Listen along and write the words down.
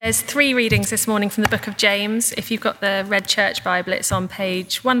There's 3 readings this morning from the book of James. If you've got the Red Church Bible, it's on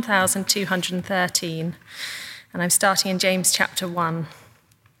page 1213. And I'm starting in James chapter 1,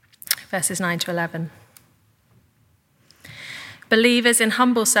 verses 9 to 11. Believers in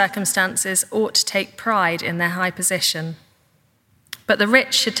humble circumstances ought to take pride in their high position. But the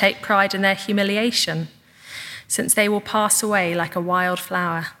rich should take pride in their humiliation, since they will pass away like a wild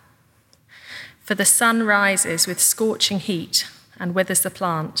flower. For the sun rises with scorching heat and withers the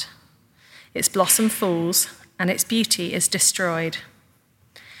plant. Its blossom falls, and its beauty is destroyed.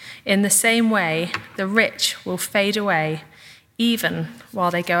 In the same way, the rich will fade away, even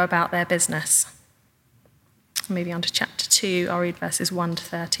while they go about their business. Moving on to chapter 2, I'll read verses 1 to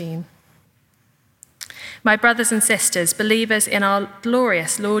 13. My brothers and sisters, believers in our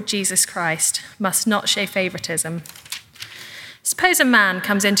glorious Lord Jesus Christ, must not show favoritism. Suppose a man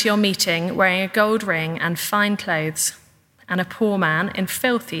comes into your meeting wearing a gold ring and fine clothes, and a poor man in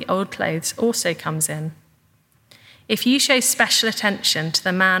filthy old clothes also comes in. If you show special attention to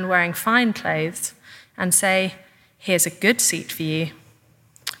the man wearing fine clothes and say, "Here's a good seat for you,"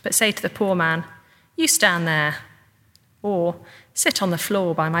 but say to the poor man, "You stand there," or "Sit on the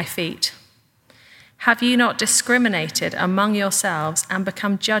floor by my feet," have you not discriminated among yourselves and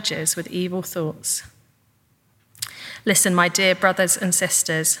become judges with evil thoughts? Listen, my dear brothers and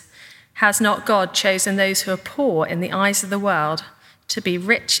sisters, has not God chosen those who are poor in the eyes of the world to be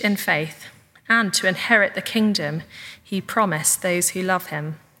rich in faith and to inherit the kingdom he promised those who love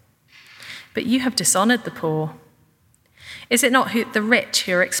him? But you have dishonored the poor. Is it not the rich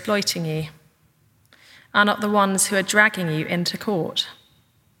who are exploiting you? Are not the ones who are dragging you into court?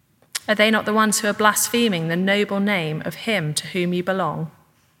 Are they not the ones who are blaspheming the noble name of him to whom you belong?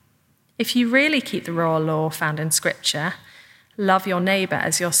 If you really keep the royal law found in Scripture, love your neighbor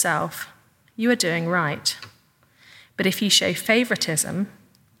as yourself, you are doing right. But if you show favoritism,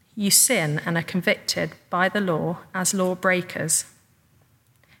 you sin and are convicted by the law as lawbreakers.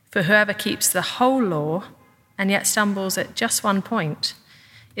 For whoever keeps the whole law and yet stumbles at just one point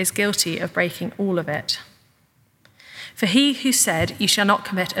is guilty of breaking all of it. For he who said, "You shall not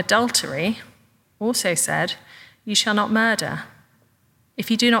commit adultery," also said, "You shall not murder."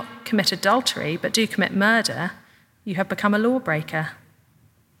 If you do not commit adultery but do commit murder, you have become a lawbreaker.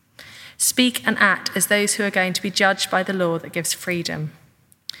 Speak and act as those who are going to be judged by the law that gives freedom,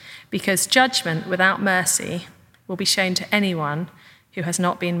 because judgment without mercy will be shown to anyone who has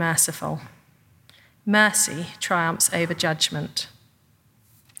not been merciful. Mercy triumphs over judgment.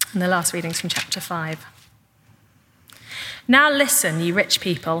 And the last reading's from chapter 5. Now listen, you rich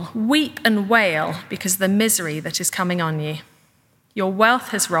people, weep and wail because of the misery that is coming on you. Your wealth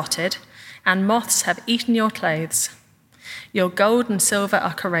has rotted, and moths have eaten your clothes. Your gold and silver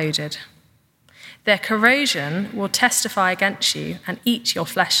are corroded. Their corrosion will testify against you and eat your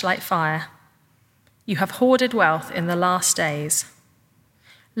flesh like fire. You have hoarded wealth in the last days.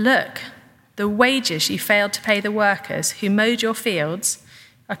 Look, the wages you failed to pay the workers who mowed your fields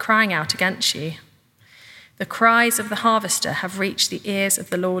are crying out against you. The cries of the harvester have reached the ears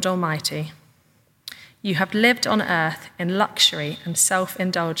of the Lord Almighty. You have lived on earth in luxury and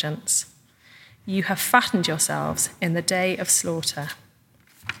self-indulgence. You have fattened yourselves in the day of slaughter.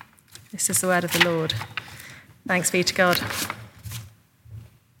 This is the word of the Lord. Thanks be to God.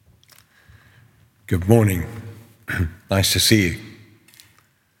 Good morning. Nice to see you.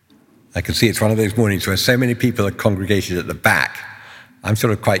 I can see it's one of those mornings where so many people are congregated at the back. I'm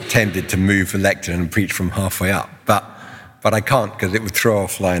sort of quite tempted to move the lectern and preach from halfway up, but I can't because it would throw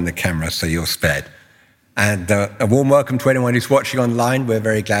offline the camera, so you're spared. And a warm welcome to anyone who's watching online. We're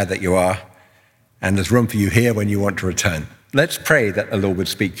very glad that you are. And there's room for you here when you want to return. Let's pray that the Lord would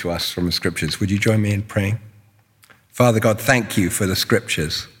speak to us from the Scriptures. Would you join me in praying? Father God, thank you for the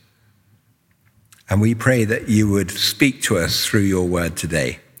Scriptures. And we pray that you would speak to us through your word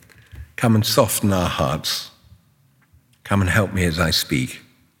today. Come and soften our hearts. Come and help me as I speak.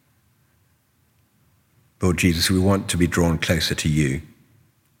 Lord Jesus, we want to be drawn closer to you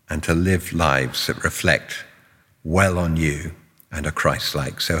and to live lives that reflect well on you and are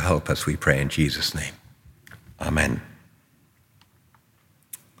Christ-like. So help us, we pray in Jesus' name. Amen.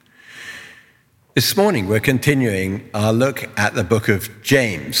 This morning, we're continuing our look at the book of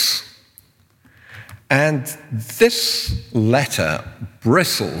James. And this letter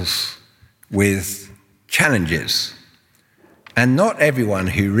bristles with challenges. And not everyone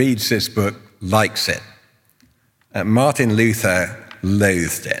who reads this book likes it. Martin Luther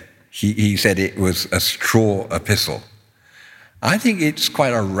loathed it. He said it was a straw epistle. I think it's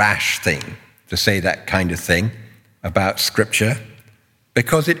quite a rash thing to say that kind of thing about Scripture,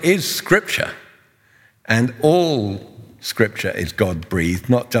 because it is Scripture. And all Scripture is God-breathed,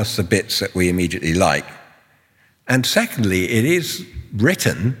 not just the bits that we immediately like. And secondly, it is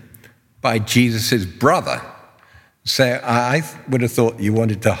written by Jesus' brother. So I would have thought you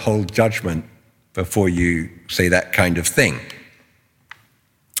wanted to hold judgment before you say that kind of thing.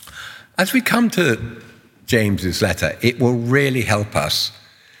 As we come to James's letter, it will really help us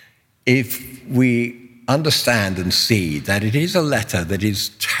if we understand and see that it is a letter that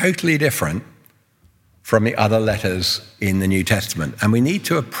is totally different from the other letters in the New Testament, and we need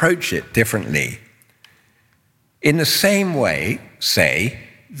to approach it differently. In the same way, say,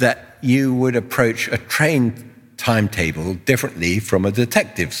 that you would approach a train timetable differently from a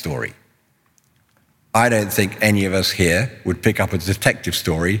detective story. I don't think any of us here would pick up a detective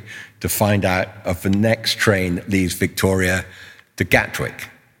story to find out of the next train that leaves Victoria to Gatwick.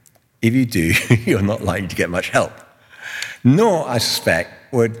 If you do, you're not likely to get much help. Nor, I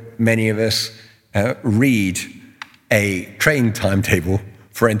suspect, would many of us read a train timetable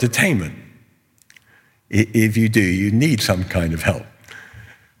for entertainment. If you do, you need some kind of help.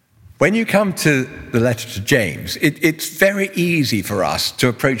 When you come to the letter to James, it's very easy for us to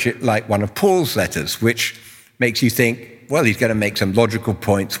approach it like one of Paul's letters, which makes you think, well, he's going to make some logical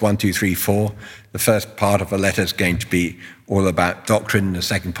points, 1, 2, 3, 4. The first part of the letter is going to be all about doctrine, and the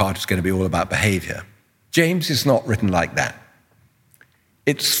second part is going to be all about behavior. James is not written like that.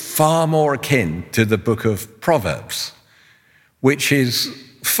 It's far more akin to the book of Proverbs, which is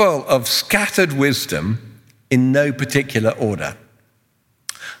full of scattered wisdom in no particular order.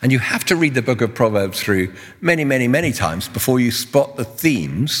 And you have to read the book of Proverbs through many, many, many times before you spot the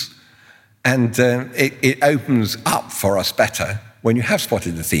themes, and it opens up for us better when you have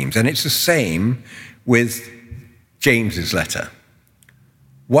spotted the themes. And it's the same with James's letter.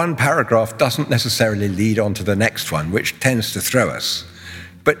 One paragraph doesn't necessarily lead on to the next one, which tends to throw us.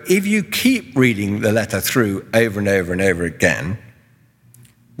 But if you keep reading the letter through over and over and over again,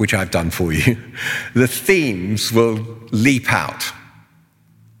 which I've done for you, the themes will leap out.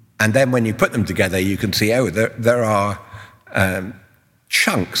 And then when you put them together, you can see, oh, there are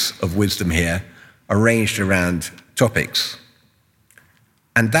chunks of wisdom here arranged around topics.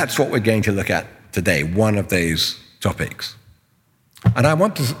 And that's what we're going to look at today, one of those topics. And I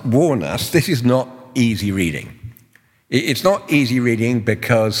want to warn us, this is not easy reading. It's not easy reading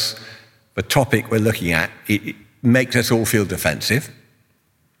because the topic we're looking at, it makes us all feel defensive.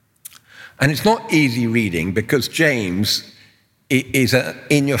 And it's not easy reading because James is an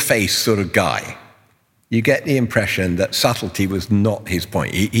in-your-face sort of guy. You get the impression that subtlety was not his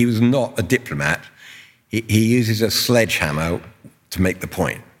point. He was not a diplomat. He uses a sledgehammer to make the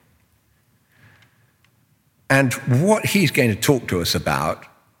point. And what he's going to talk to us about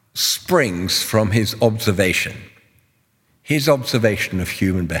springs from his observation of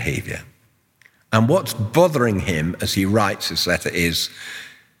human behavior. And what's bothering him as he writes this letter is,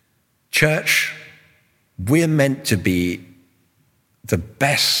 church, we're meant to be the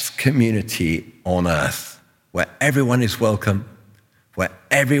best community on earth, where everyone is welcome, where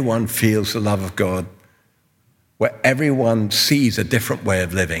everyone feels the love of God, where everyone sees a different way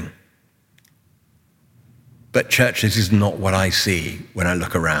of living. But church, this is not what I see when I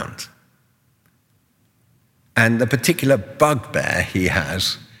look around. And the particular bugbear he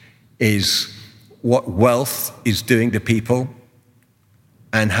has is what wealth is doing to people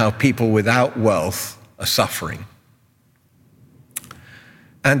and how people without wealth are suffering.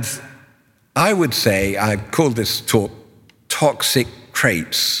 And I would say, I call this talk Toxic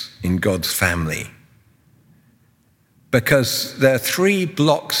Traits in God's Family, because there are 3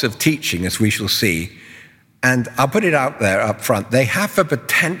 blocks of teaching, as we shall see, and I'll put it out there up front. They have the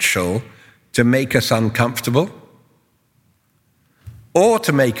potential to make us uncomfortable or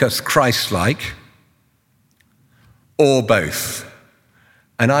to make us Christ-like, or both.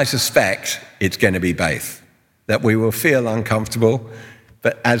 And I suspect it's going to be both, that we will feel uncomfortable,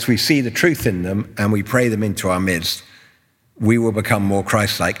 but as we see the truth in them and we pray them into our midst, we will become more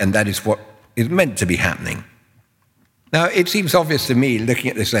Christ-like, and that is what is meant to be happening. Now, it seems obvious to me, looking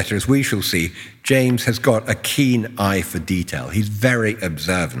at this letter, as we shall see, James has got a keen eye for detail. He's very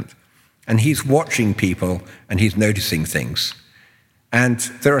observant, and he's watching people and he's noticing things. And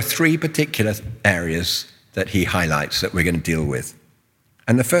there are 3 particular areas that he highlights that we're going to deal with.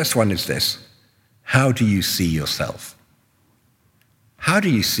 And the first one is this: how do you see yourself? How do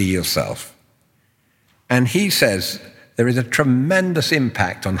you see yourself? And he says there is a tremendous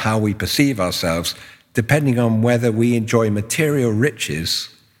impact on how we perceive ourselves depending on whether we enjoy material riches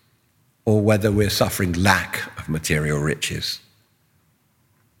or whether we're suffering lack of material riches.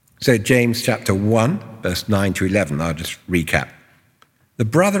 So James chapter 1, verse 9 to 11, I'll just recap. The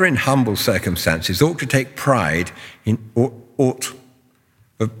brother in humble circumstances ought to take pride in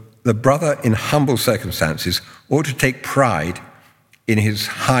the brother in humble circumstances ought to take pride in his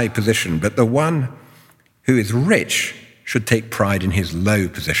high position, but the one who is rich should take pride in his low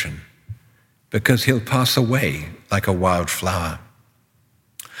position, because he'll pass away like a wild flower.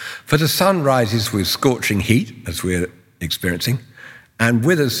 For the sun rises with scorching heat, as we're experiencing, and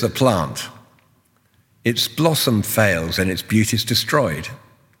withers the plant. Its blossom fails and its beauty is destroyed.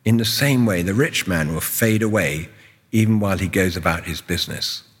 In the same way, the rich man will fade away even while he goes about his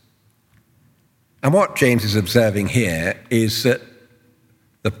business. And what James is observing here is that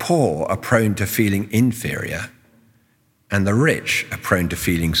the poor are prone to feeling inferior and the rich are prone to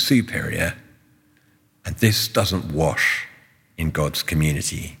feeling superior. And this doesn't wash in God's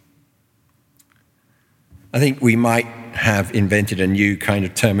community. I think we might have invented a new kind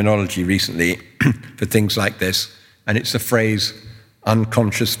of terminology recently for things like this, and it's the phrase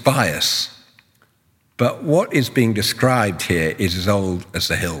unconscious bias. But what is being described here is as old as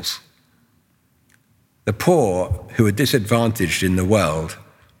the hills. The poor who are disadvantaged in the world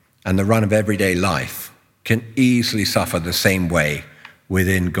and the run of everyday life can easily suffer the same way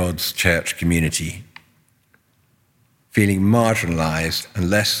within God's church community, feeling marginalized and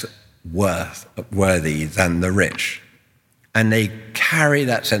less worthy than the rich. And they carry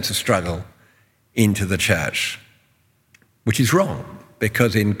that sense of struggle into the church, which is wrong,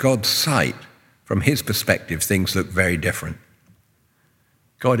 because in God's sight, from his perspective, things look very different.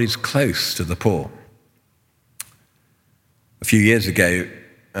 God is close to the poor. A few years ago,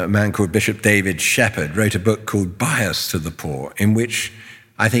 a man called Bishop David Shepherd wrote a book called Bias to the Poor, in which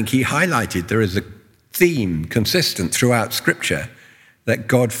I think he highlighted there is a theme consistent throughout Scripture that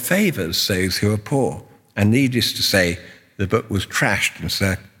God favors those who are poor. And needless to say, the book was trashed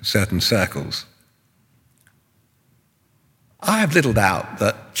in certain circles. I have little doubt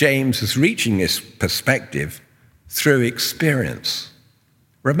that James is reaching this perspective through experience.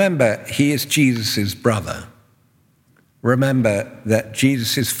 Remember, he is Jesus' brother. Remember that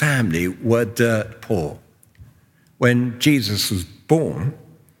Jesus' family were dirt poor. When Jesus was born,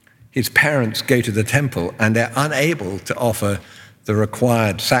 his parents go to the temple and they're unable to offer the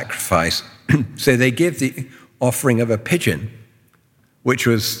required sacrifice. So they give the offering of a pigeon, which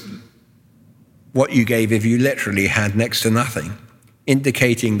was what you gave if you literally had next to nothing,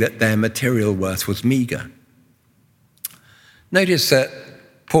 indicating that their material worth was meager. Notice that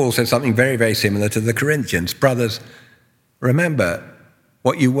Paul says something very, very similar to the Corinthians. Brothers, remember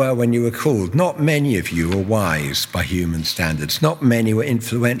what you were when you were called. Not many of you were wise by human standards. Not many were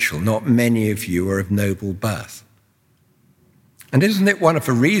influential. Not many of you were of noble birth. And isn't it one of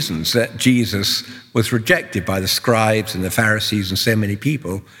the reasons that Jesus was rejected by the scribes and the Pharisees and so many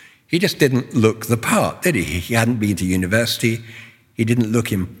people? He just didn't look the part, did he? He hadn't been to university. He didn't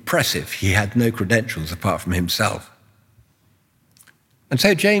look impressive. He had no credentials apart from himself. And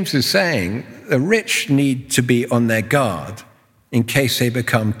so James is saying the rich need to be on their guard in case they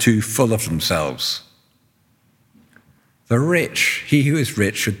become too full of themselves. The rich, he who is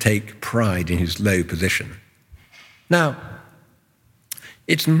rich, should take pride in his low position. Now,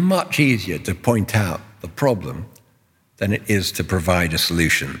 it's much easier to point out the problem than it is to provide a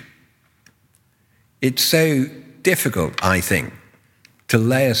solution. It's so difficult, I think, to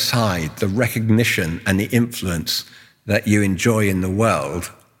lay aside the recognition and the influence that you enjoy in the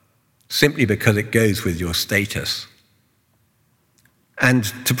world simply because it goes with your status, and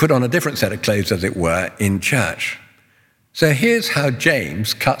to put on a different set of clothes, as it were, in church. So here's how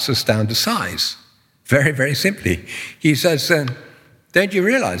James cuts us down to size. Very, very simply. He says, don't you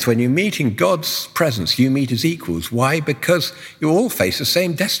realize when you meet in God's presence, you meet as equals? Why? Because you all face the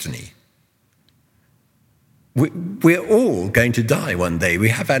same destiny. We're all going to die one day. We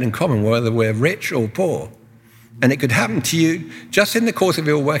have that in common, whether we're rich or poor. And it could happen to you just in the course of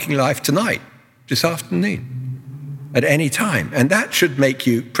your working life tonight, this afternoon, at any time. And that should make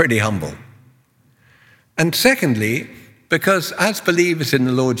you pretty humble. And secondly, because as believers in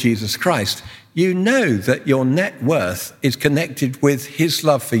the Lord Jesus Christ, you know that your net worth is connected with his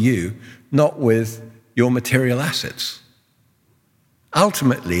love for you, not with your material assets.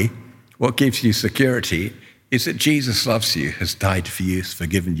 Ultimately, what gives you security is that Jesus loves you, has died for you, has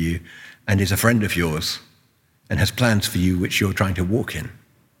forgiven you, and is a friend of yours, and has plans for you which you're trying to walk in.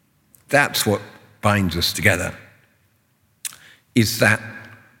 That's what binds us together. Is that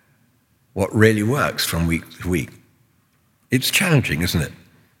what really works from week to week? It's challenging, isn't it?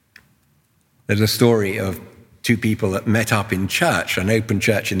 There's a story of two people that met up in church, an open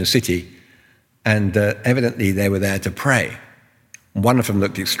church in the city, and evidently they were there to pray. One of them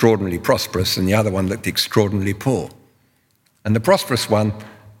looked extraordinarily prosperous and the other one looked extraordinarily poor. And the prosperous one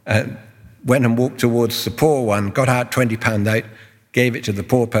went and walked towards the poor one, got out £20 note, gave it to the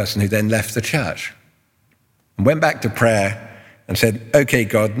poor person who then left the church and went back to prayer and said, okay,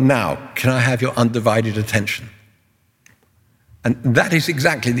 God, now can I have your undivided attention? And that is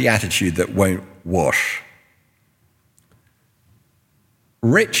exactly the attitude that won't wash.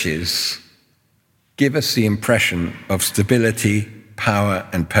 Riches give us the impression of stability, power,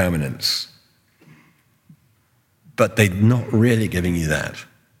 and permanence. But they're not really giving you that,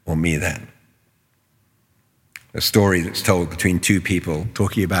 or me that. A story that's told between two people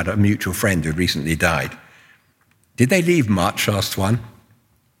talking about a mutual friend who recently died. Did they leave much? Asked one.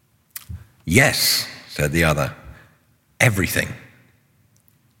 Yes, said the other. Everything.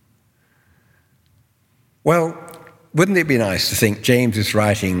 Well, wouldn't it be nice to think James is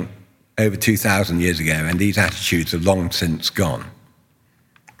writing over 2,000 years ago and these attitudes have long since gone?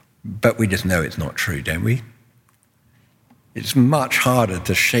 But we just know it's not true, don't we? It's much harder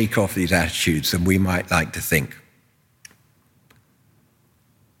to shake off these attitudes than we might like to think.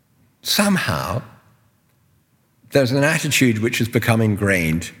 Somehow, there's an attitude which has become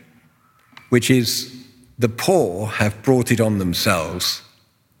ingrained, which is the poor have brought it on themselves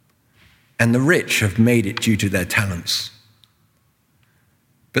and the rich have made it due to their talents.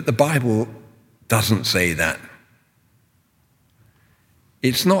 But the Bible doesn't say that.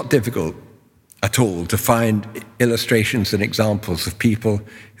 It's not difficult at all to find illustrations and examples of people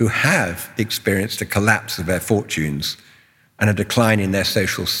who have experienced a collapse of their fortunes and a decline in their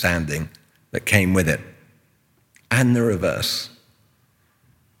social standing that came with it, and the reverse.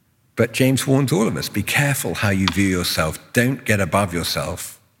 But James warns all of us, be careful how you view yourself. Don't get above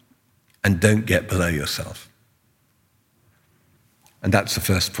yourself and don't get below yourself. And that's the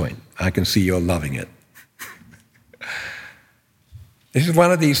first point. I can see you're loving it. This is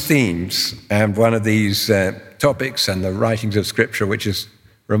one of these themes and one of these topics and the writings of Scripture which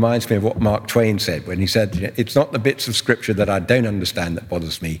reminds me of what Mark Twain said when he said, it's not the bits of Scripture that I don't understand that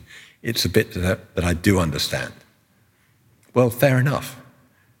bothers me, it's the bit that I do understand. Well, fair enough.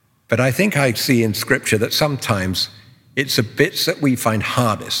 But I think I see in Scripture that sometimes it's the bits that we find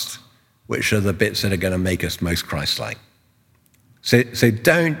hardest which are the bits that are going to make us most Christ-like. So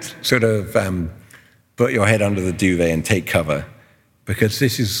don't sort of put your head under the duvet and take cover, because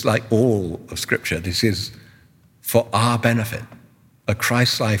this is like all of Scripture. This is for our benefit. A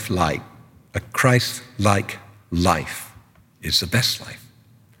Christ-like life is the best life.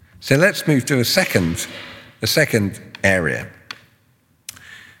 So let's move to a second area.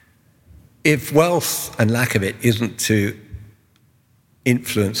 If wealth and lack of it isn't to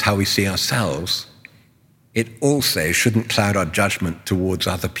influence how we see ourselves, it also shouldn't cloud our judgment towards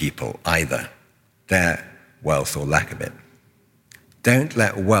other people either, their wealth or lack of it. Don't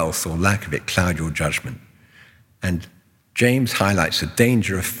let wealth or lack of it cloud your judgment. And James highlights the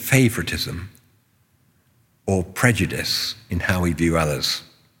danger of favoritism or prejudice in how we view others.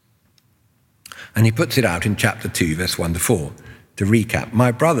 And he puts it out in chapter 2, verse 1-4, to recap.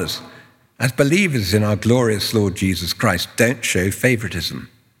 My brothers, as believers in our glorious Lord Jesus Christ, don't show favoritism.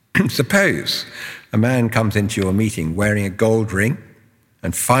 Suppose a man comes into your meeting wearing a gold ring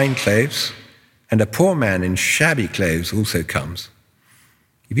and fine clothes, and a poor man in shabby clothes also comes.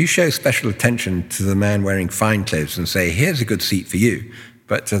 If you show special attention to the man wearing fine clothes and say, here's a good seat for you,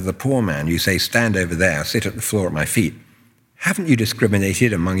 but to the poor man you say, stand over there, sit at the floor at my feet, haven't you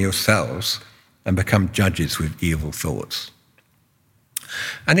discriminated among yourselves and become judges with evil thoughts?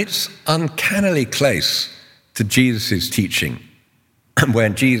 And it's uncannily close to Jesus' teaching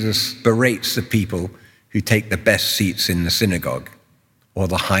when Jesus berates the people who take the best seats in the synagogue or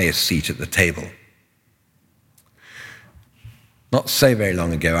the highest seat at the table. Not so very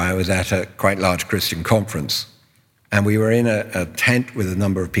long ago, I was at a quite large Christian conference, and we were in a tent with a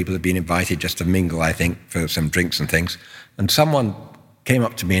number of people who had been invited just to mingle, I think, for some drinks and things. And someone came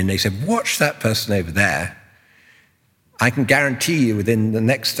up to me and they said, watch that person over there. I can guarantee you within the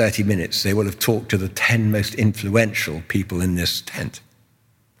next 30 minutes, they will have talked to the 10 most influential people in this tent.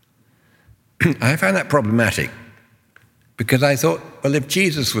 I found that problematic because I thought, well, if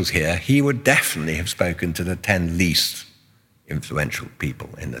Jesus was here, he would definitely have spoken to the 10 least influential people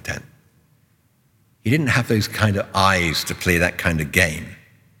in the tent. He didn't have those kind of eyes to play that kind of game.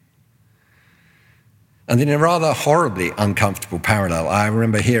 And in a rather horribly uncomfortable parallel, I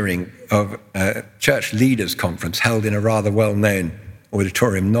remember hearing of a church leaders conference held in a rather well-known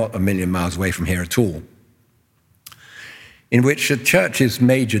auditorium not a million miles away from here at all, in which the church's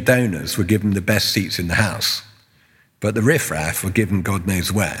major donors were given the best seats in the house, but the riffraff were given God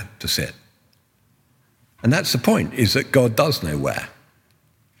knows where to sit. And that's the point, is that God does know where.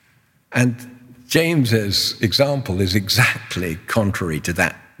 And James's example is exactly contrary to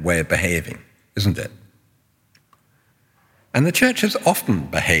that way of behaving, isn't it? And the church has often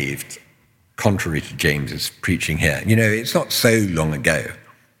behaved contrary to James's preaching here. You know, it's not so long ago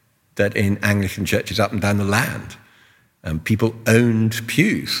that in Anglican churches up and down the land, people owned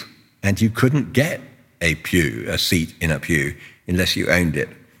pews, and you couldn't get a seat in a pew, unless you owned it.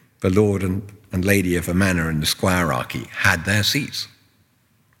 The lord and lady of a manor and the squirearchy had their seats.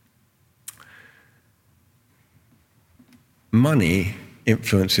 Money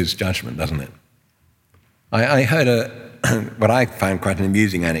influences judgment, doesn't it? I heard what I found quite an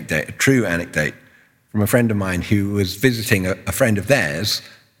amusing anecdote, a true anecdote, from a friend of mine who was visiting a friend of theirs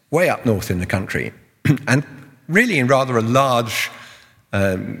way up north in the country, and really in rather a large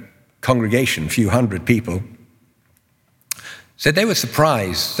congregation, a few hundred people. So they were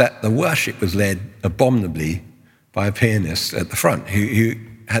surprised that the worship was led abominably by a pianist at the front who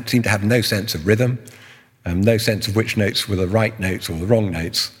seemed to have no sense of rhythm, no sense of which notes were the right notes or the wrong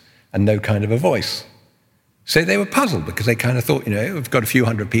notes, and no kind of a voice. So they were puzzled because they kind of thought, you know, we've got a few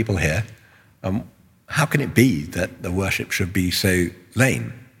hundred people here. How can it be that the worship should be so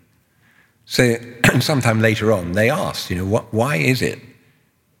lame? So sometime later on, they asked, you know, why is it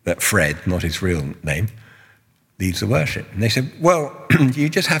that Fred, not his real name, leads the worship? And they said, well, you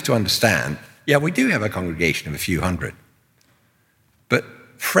just have to understand, yeah, we do have a congregation of a few hundred, but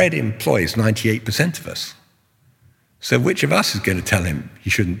Fred employs 98% of us. So which of us is going to tell him he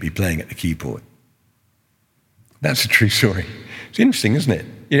shouldn't be playing at the keyboard? That's a true story. It's interesting, isn't it?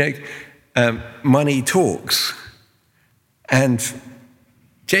 You know, money talks. And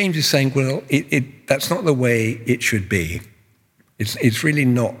James is saying, well, that's not the way it should be. It's really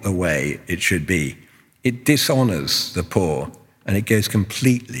not the way it should be. It dishonors the poor, and it goes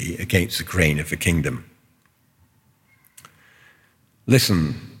completely against the grain of the kingdom.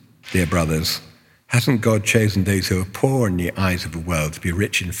 Listen, dear brothers, hasn't God chosen those who are poor in the eyes of the world to be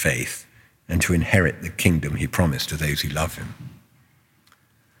rich in faith and to inherit the kingdom he promised to those who love him?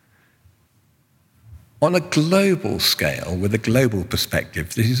 On a global scale, with a global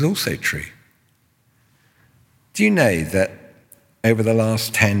perspective, this is also true. Do you know that over the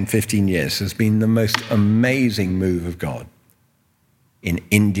last 10, 15 years there's been the most amazing move of God in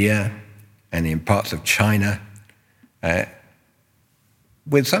India and in parts of China,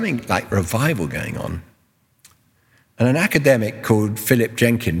 with something like revival going on? And an academic called Philip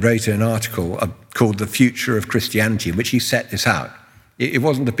Jenkins wrote an article called The Future of Christianity, in which he set this out. It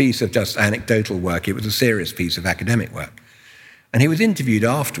wasn't a piece of just anecdotal work, it was a serious piece of academic work. And he was interviewed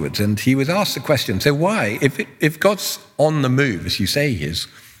afterwards, and he was asked the question, so why, if God's on the move, as you say he is,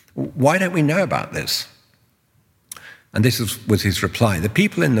 why don't we know about this? And this was his reply. The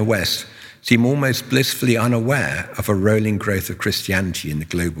people in the West seem almost blissfully unaware of a rolling growth of Christianity in the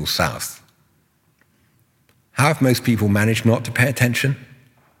global South. How have most people managed not to pay attention?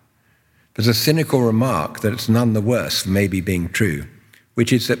 There's a cynical remark that it's none the worse for maybe being true,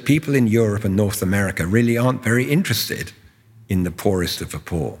 which is that people in Europe and North America really aren't very interested in the poorest of the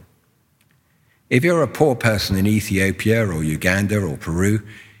poor. If you're a poor person in Ethiopia or Uganda or Peru,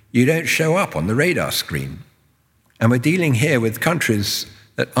 you don't show up on the radar screen. And we're dealing here with countries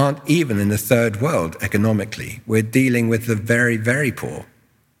that aren't even in the third world economically. We're dealing with the very, very poor.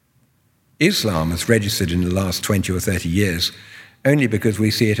 Islam has registered in the last 20 or 30 years only because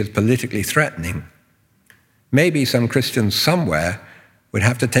we see it as politically threatening. Maybe some Christians somewhere would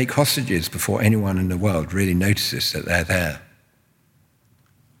have to take hostages before anyone in the world really notices that they're there.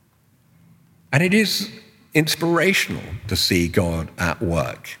 And it is inspirational to see God at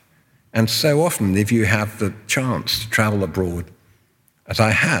work. And so often, if you have the chance to travel abroad, as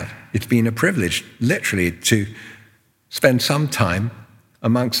I have, it's been a privilege, literally, to spend some time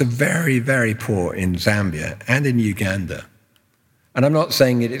amongst the very, very poor in Zambia and in Uganda. And I'm not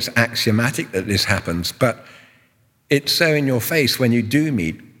saying it is axiomatic that this happens, but it's so in your face when you do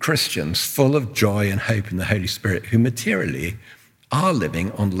meet Christians full of joy and hope in the Holy Spirit who materially are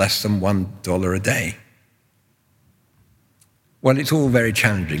living on less than $1 a day. Well, it's all very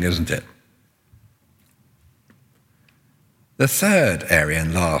challenging, isn't it? The third area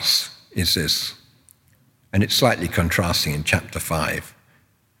and last is this, and it's slightly contrasting in chapter 5.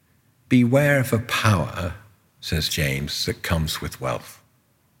 Beware of the power, says James, that comes with wealth.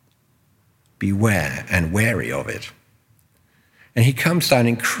 Beware and wary of it. And he comes down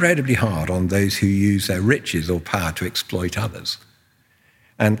incredibly hard on those who use their riches or power to exploit others.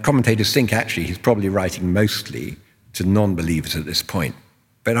 And commentators think actually he's probably writing mostly to non-believers at this point.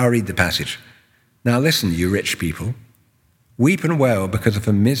 But I'll read the passage. Now listen, you rich people. Weep and wail because of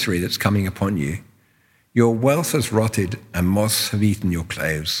the misery that's coming upon you. Your wealth has rotted and moths have eaten your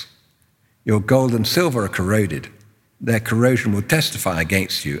clothes. Your gold and silver are corroded. Their corrosion will testify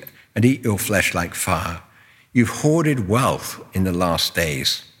against you and eat your flesh like fire. You've hoarded wealth in the last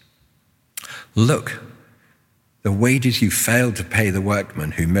days. Look, the wages you failed to pay the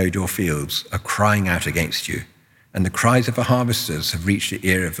workmen who mowed your fields are crying out against you, and the cries of the harvesters have reached the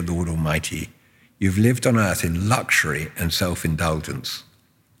ear of the Lord Almighty. You've lived on earth in luxury and self-indulgence.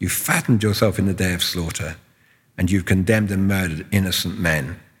 You've fattened yourself in the day of slaughter, and you've condemned and murdered innocent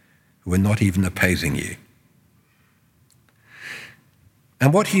men who were not even opposing you.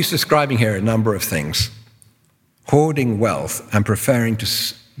 And what he's describing here are a number of things. Hoarding wealth and preferring to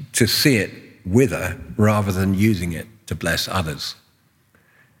see it wither rather than using it to bless others.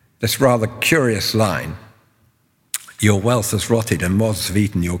 This rather curious line, your wealth has rotted and moths have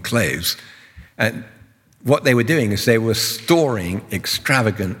eaten your clothes. And what they were doing is they were storing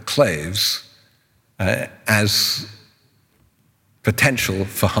extravagant clothes as potential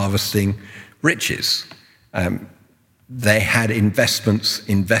for harvesting riches. They had investments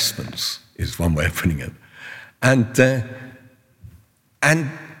is one way of putting it. And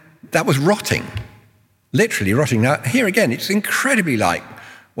that was rotting, literally rotting. Now, here again, it's incredibly like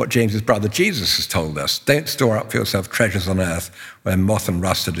what James's brother Jesus has told us. Don't store up for yourself treasures on earth where moth and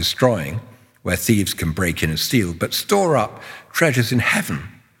rust are destroying, where thieves can break in and steal, but store up treasures in heaven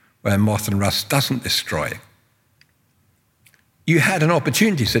where moth and rust doesn't destroy. You had an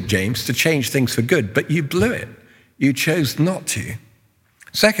opportunity, said James, to change things for good, but you blew it. You chose not to.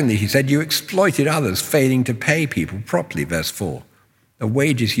 Secondly, he said, you exploited others, failing to pay people properly, verse 4. The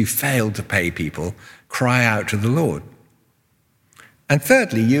wages you failed to pay people cry out to the Lord. And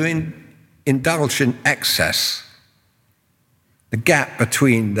thirdly, you indulged in excess. The gap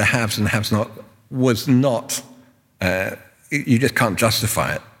between the haves and have-not was not, you just can't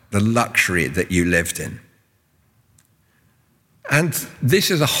justify it, the luxury that you lived in. And this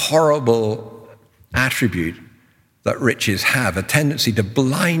is a horrible attribute that riches have, a tendency to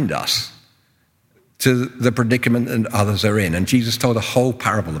blind us to the predicament that others are in. And Jesus told a whole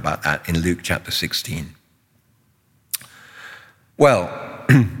parable about that in Luke chapter 16. Well,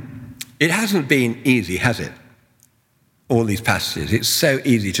 it hasn't been easy, has it? All these passages. It's so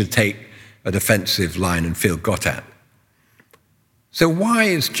easy to take a defensive line and feel got at. So why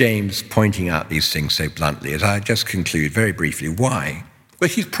is James pointing out these things so bluntly? As I just conclude very briefly, why? Well,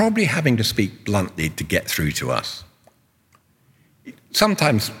 he's probably having to speak bluntly to get through to us.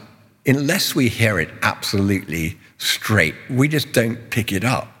 Sometimes, unless we hear it absolutely straight, we just don't pick it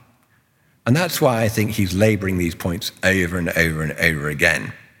up. And that's why I think he's laboring these points over and over and over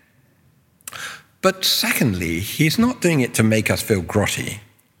again. But secondly, he's not doing it to make us feel grotty.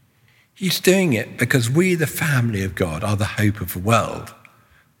 He's doing it because we, the family of God, are the hope of the world,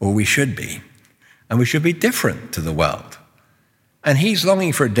 or we should be. And we should be different to the world. And he's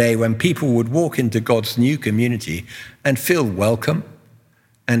longing for a day when people would walk into God's new community and feel welcome,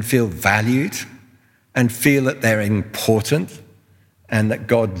 and feel valued, and feel that they're important, and that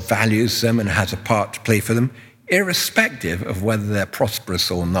God values them and has a part to play for them, irrespective of whether they're prosperous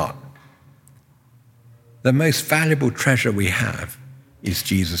or not. The most valuable treasure we have is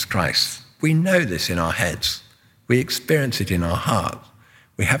Jesus Christ. We know this in our heads. We experience it in our hearts.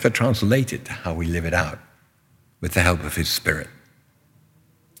 We have to translate it to how we live it out with the help of his Spirit.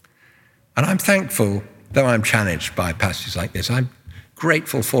 And I'm thankful, though I'm challenged by passages like this, I'm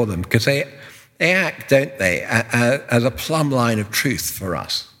grateful for them because they act, don't they, as a plumb line of truth for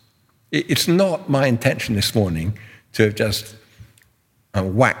us. It's not my intention this morning to have just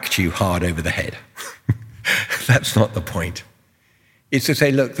whacked you hard over the head. That's not the point. It's to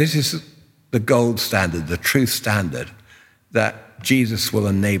say, look, this is the gold standard, the truth standard that Jesus will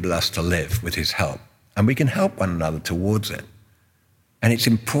enable us to live with his help. And we can help one another towards it. And it's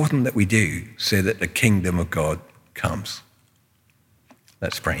important that we do so that the kingdom of God comes.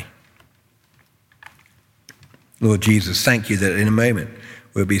 Let's pray. Lord Jesus, thank you that in a moment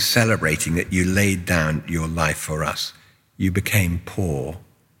we'll be celebrating that you laid down your life for us. You became poor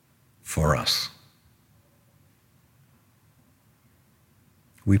for us.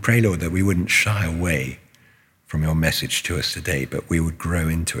 We pray, Lord, that we wouldn't shy away from your message to us today, but we would grow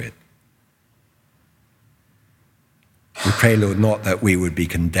into it. We pray, Lord, not that we would be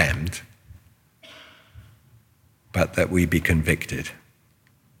condemned, but that we be convicted.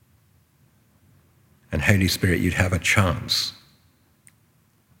 And Holy Spirit, you'd have a chance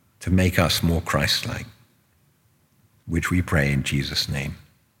to make us more Christ-like, which we pray in Jesus' name.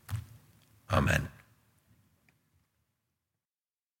 Amen.